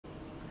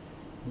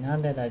Now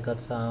that I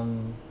got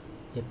some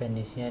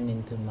Japanese yen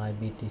into my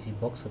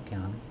BTCBOX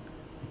account,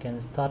 I can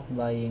start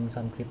buying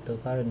some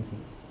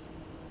cryptocurrencies.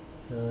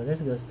 So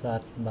let's go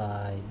start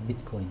by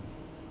Bitcoin.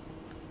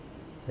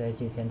 So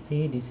as you can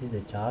see, this is the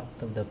chart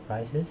of the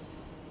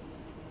prices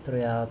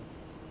throughout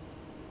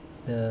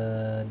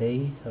the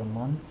days or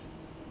months,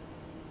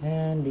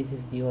 and this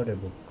is the order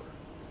book.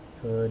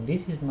 So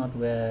this is not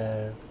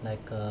where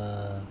like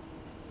a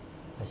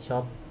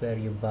shop where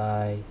you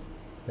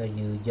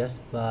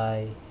just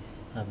buy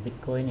a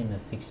Bitcoin in a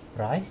fixed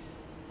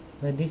price,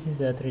 but this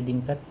is a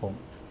trading platform.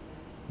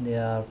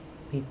 There are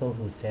people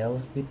who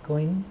sells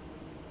Bitcoin,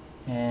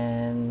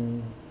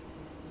 and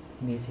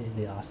this is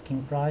the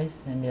asking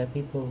price, and there are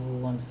people who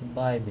wants to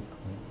buy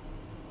Bitcoin.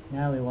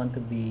 Now we want to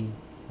be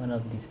one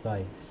of these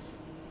buyers.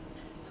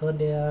 So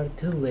there are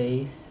two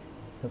ways.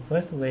 The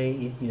first way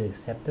is you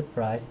accept the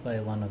price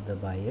by one of the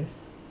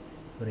buyers.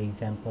 For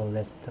example,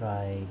 let's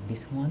try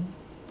this one.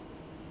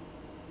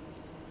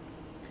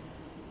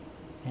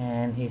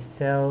 And he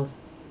sells,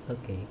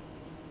 okay,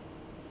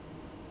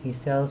 he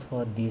sells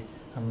for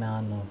this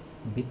amount of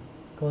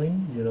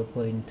Bitcoin,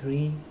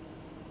 0.3,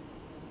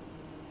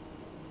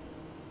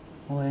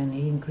 and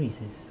he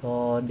increases.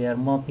 So there are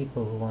more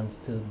people who wants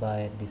to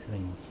buy at this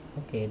range.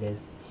 Okay,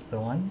 there's cheaper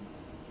ones,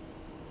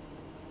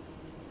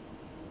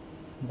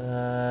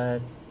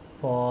 but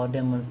for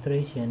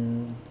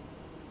demonstration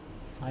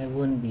I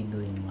won't be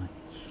doing much.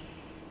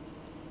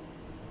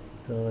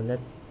 So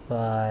let's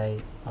buy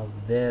a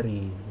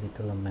very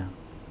little amount.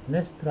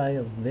 Let's try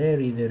a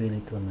very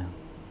little amount.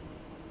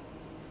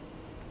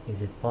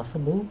 Is it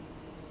possible?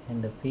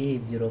 And the fee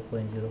is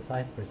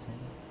 0.05%.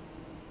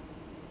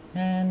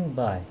 And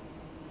buy.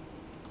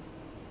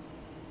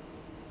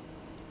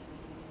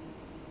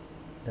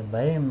 The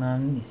buy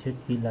amount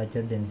should be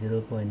larger than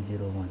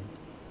 0.01.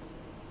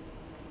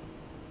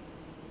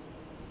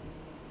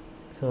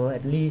 So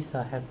at least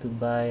I have to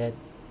buy at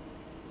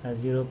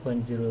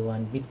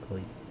 0.01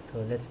 Bitcoin.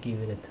 So let's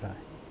give it a try.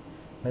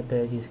 But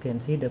as you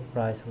can see, the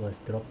price was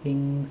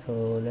dropping,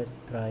 so let's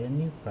try a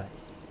new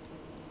price.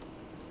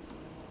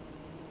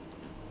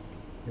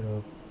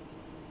 0.0,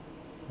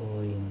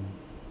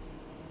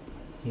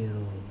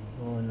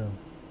 oh no,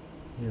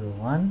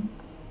 0.1,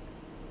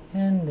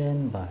 and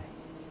then buy.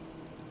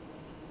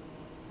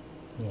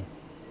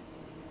 Yes,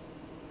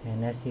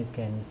 and as you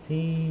can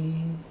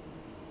see,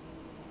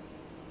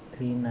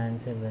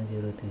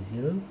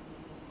 397020.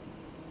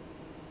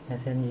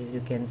 As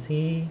you can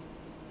see,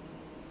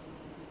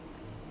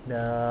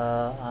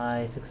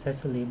 I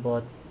successfully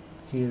bought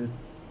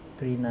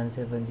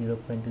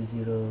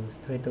 3970.20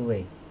 straight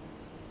away.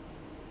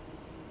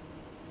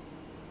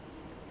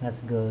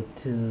 Let's go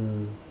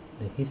to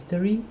the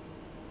history.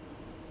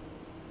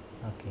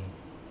 Okay,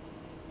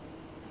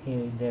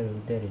 there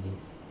it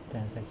is,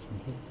 transaction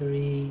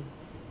history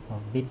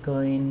of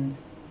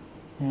Bitcoins,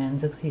 and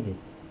succeeded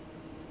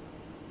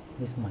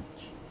this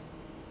much.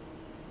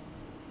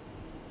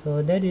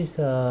 So that is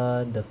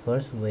the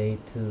first way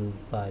to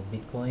buy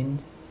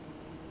Bitcoins.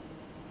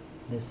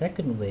 The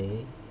second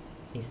way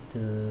is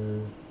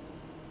to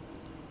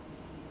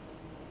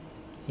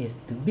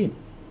bid.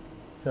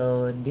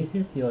 So this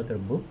is the order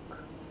book,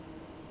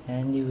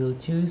 and you will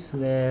choose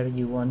where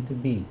you want to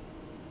be.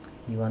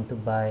 You want to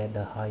buy at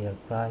the higher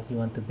price, you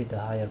want to bid a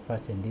higher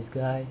price than this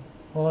guy,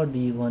 or do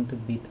you want to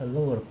bid a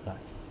lower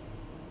price?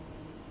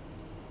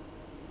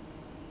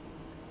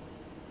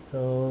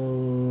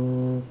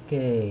 So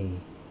okay,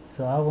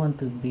 so I want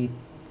to bid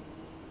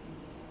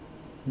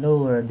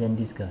lower than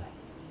this guy,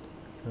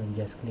 so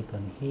just click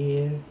on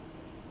here.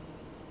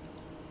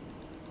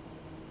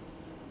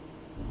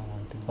 I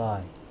want to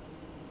buy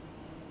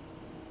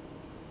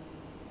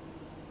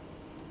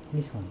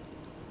this one.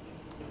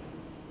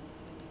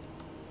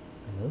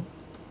 Hello.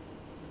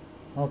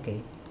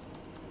 Okay,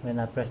 when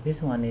I press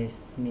this one, it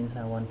means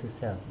I want to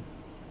sell,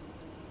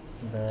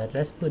 but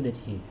let's put it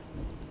here.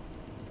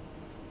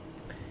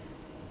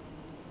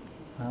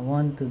 I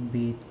want to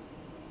bid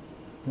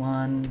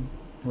 1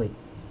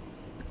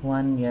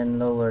 yen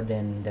lower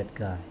than that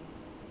guy,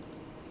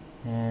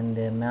 and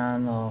the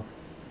amount of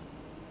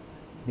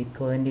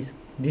Bitcoin,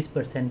 this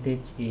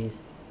percentage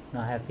is,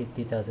 I have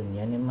 50,000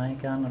 yen in my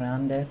account,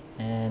 around there,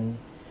 and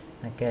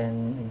I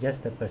can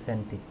adjust the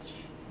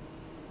percentage,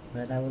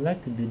 but I would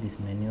like to do this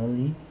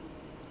manually.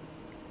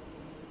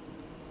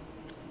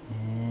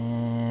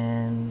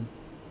 And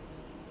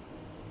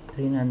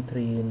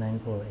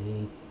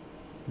 393948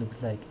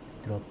 looks like it's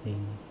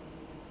dropping.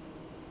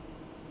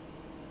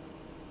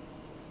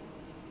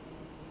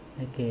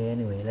 Okay,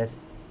 anyway, let's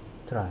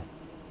try.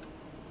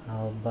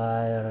 I'll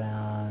buy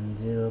around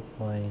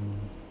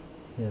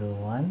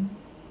 0.01.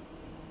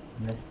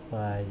 Let's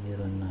buy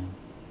 0.9.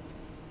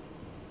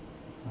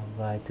 I'll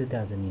buy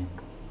 2,000 yen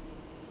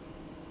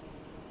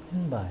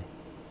and buy.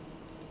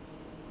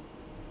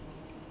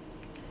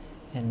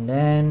 And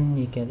then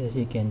as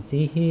you can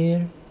see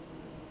here,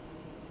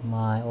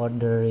 my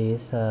order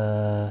is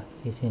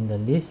in the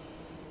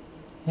list,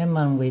 and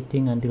I'm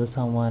waiting until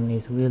someone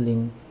is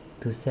willing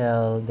to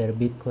sell their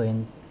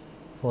Bitcoin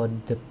for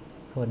the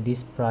for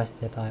this price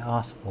that I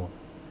asked for.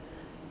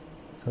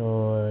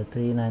 So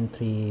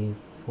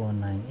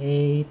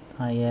 393,498,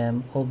 I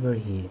am over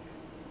here.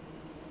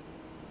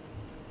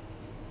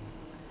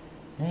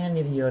 And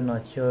if you're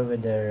not sure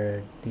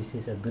whether this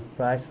is a good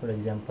price, for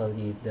example,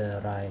 if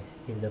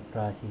the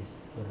price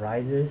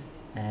rises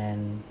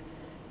and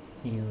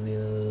you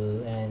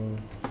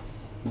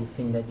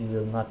think that you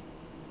will not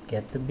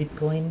get the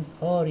bitcoins,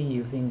 or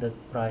you think the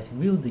price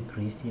will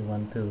decrease, you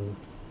want to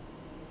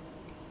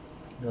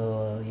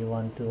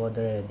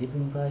order a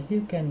different price,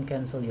 you can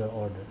cancel your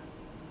order.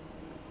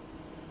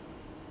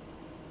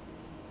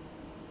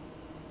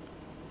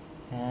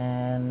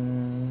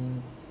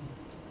 And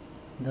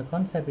the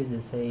concept is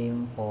the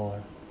same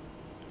for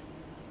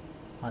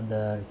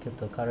other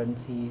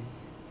cryptocurrencies.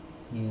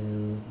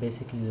 You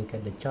basically look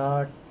at the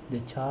chart,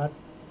 you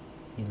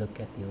look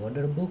at the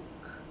order book,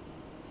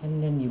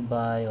 and then you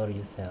buy or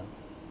you sell.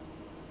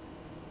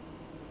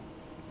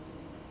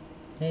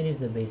 That is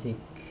the basic.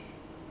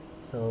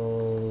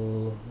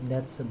 So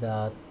that's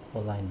about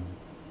all I know.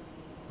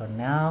 For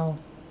now,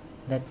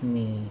 let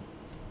me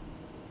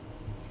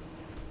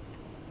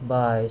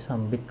buy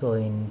some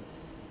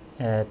bitcoins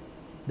at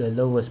the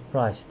lowest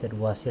price that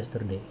was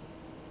yesterday.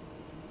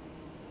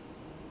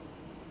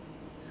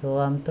 So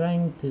I'm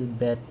trying to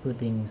bet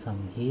putting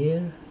some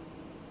here.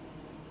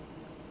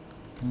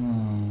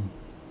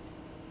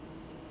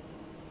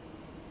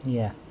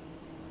 Yeah.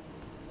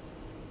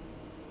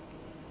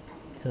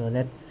 So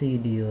let's see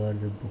the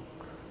order book.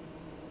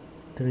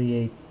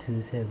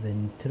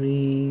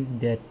 38273,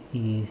 that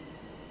is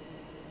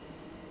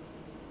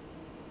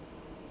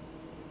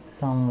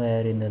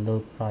somewhere in the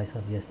low price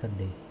of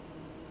yesterday,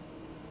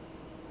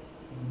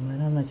 but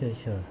I'm not so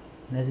sure.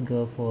 Let's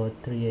go for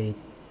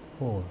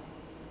 384.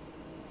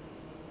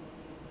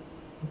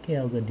 Okay,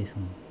 I'll go this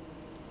one.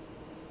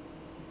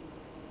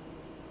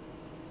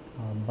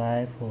 I'll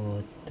buy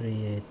for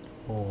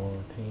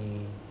 384,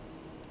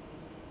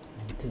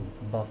 392,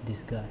 above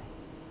this guy,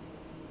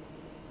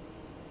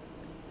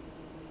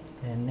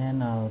 and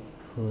then I'll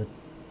put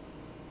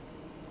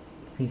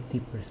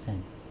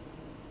 50%.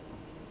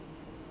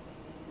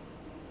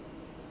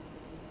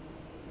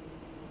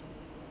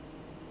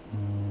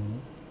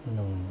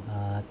 No,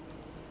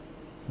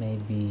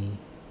 maybe,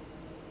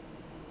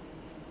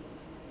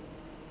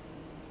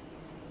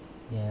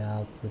 yeah,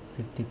 I'll put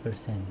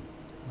 50%.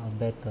 I'll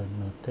bet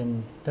on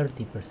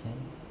 30%.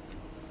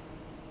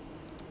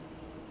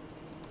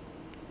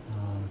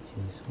 I'll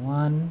choose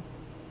one,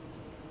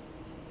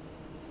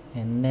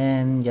 and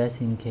then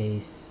just in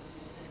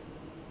case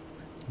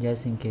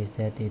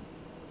that it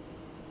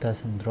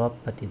doesn't drop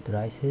but it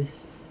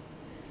rises,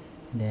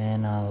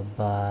 then I'll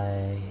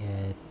buy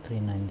at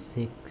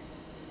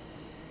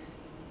 396,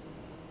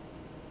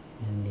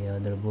 and the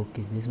other book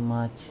is this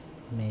much.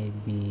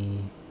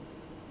 Maybe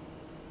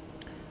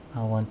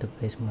I want to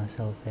place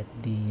myself at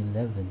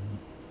D11,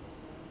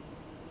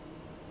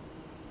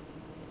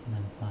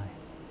 95.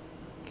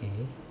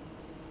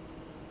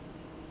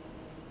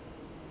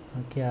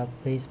 Okay, I'll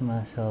place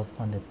myself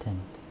on the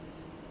 10th.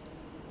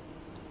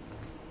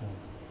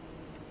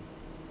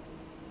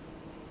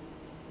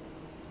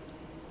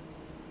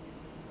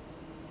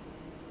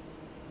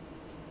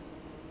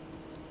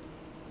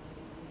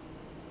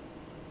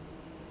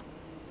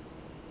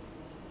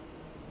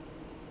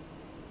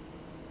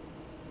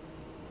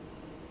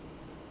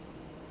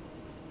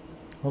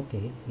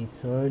 Okay,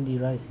 it's already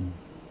rising.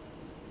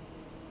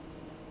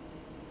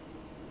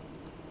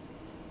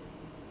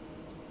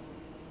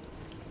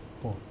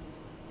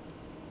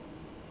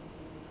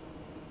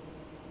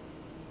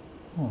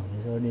 Oh,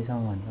 there's already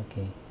someone.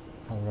 Okay,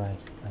 I'll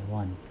rise by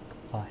 1,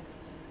 5.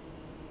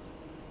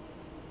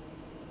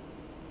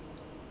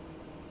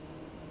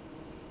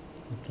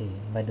 Okay,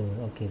 by the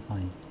way, okay,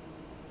 fine.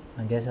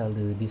 I guess I'll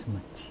do this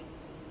much.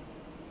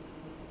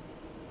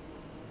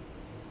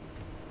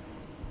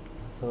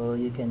 So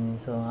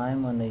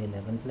I'm on the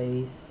 11th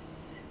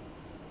place.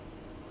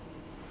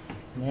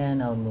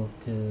 Then I'll move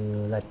to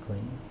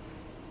Litecoin.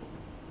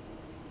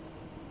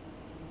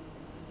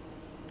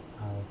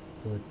 I'll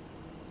put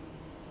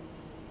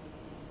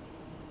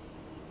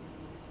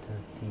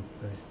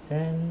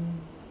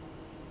 30%.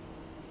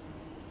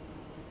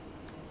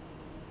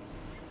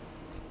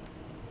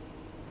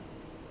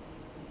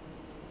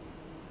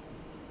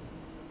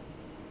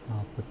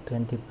 I'll put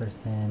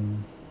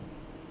 20%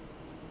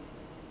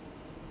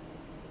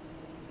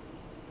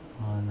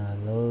 on a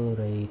low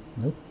rate.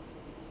 Nope,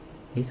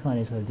 this one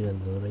is already a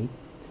low rate,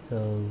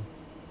 so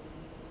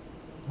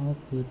I'll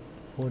put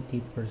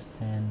 40%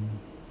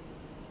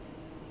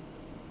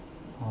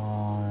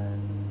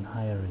 on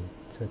higher rate.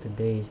 So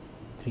today is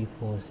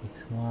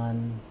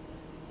 3461.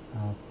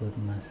 I'll put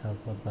myself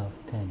above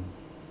 10,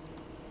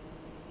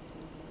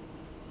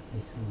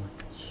 this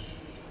much,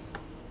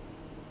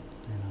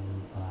 and I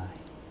will buy,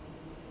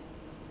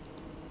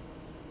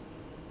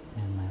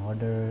 and my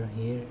order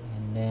here,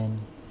 and then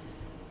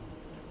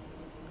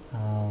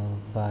I'll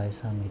buy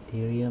some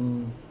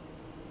Ethereum.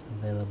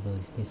 Available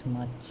is this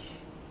much,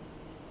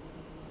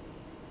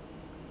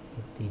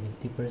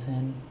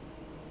 50%,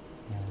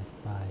 yes,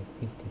 by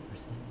 50%.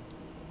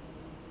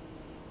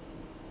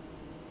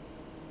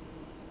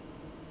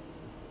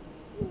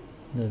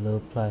 The low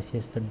price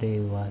yesterday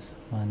was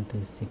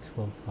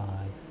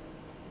 12645.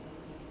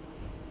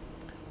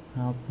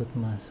 I'll put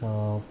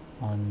myself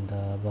on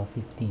the above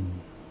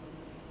 15.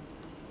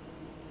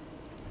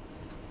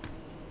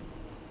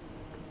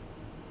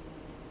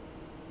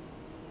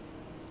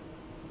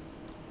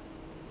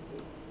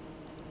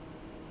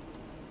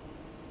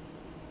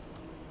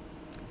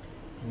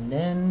 And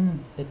then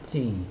let's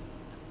see,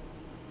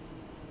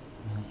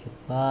 I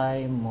should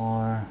buy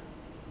more,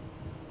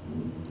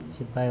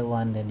 should buy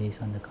one that is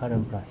on the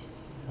current price.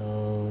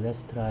 So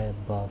let's try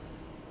above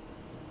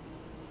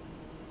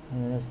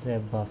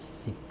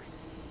 6.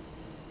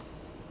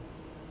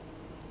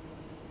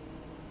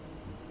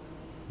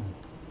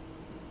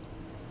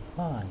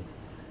 5.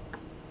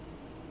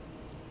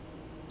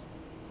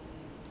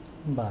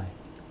 Buy.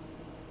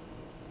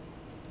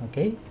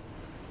 Okay,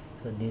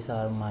 so these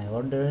are my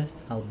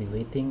orders. I'll be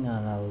waiting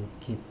and I'll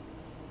keep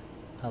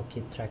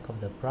track of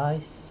the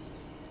price.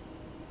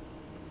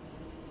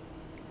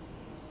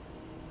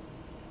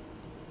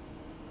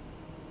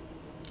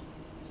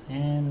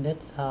 And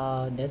that's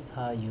how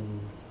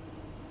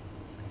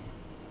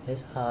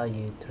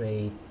you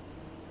trade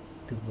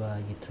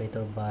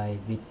or buy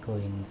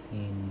bitcoins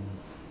in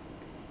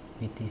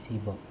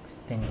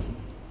BTCBOX. Thank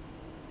you.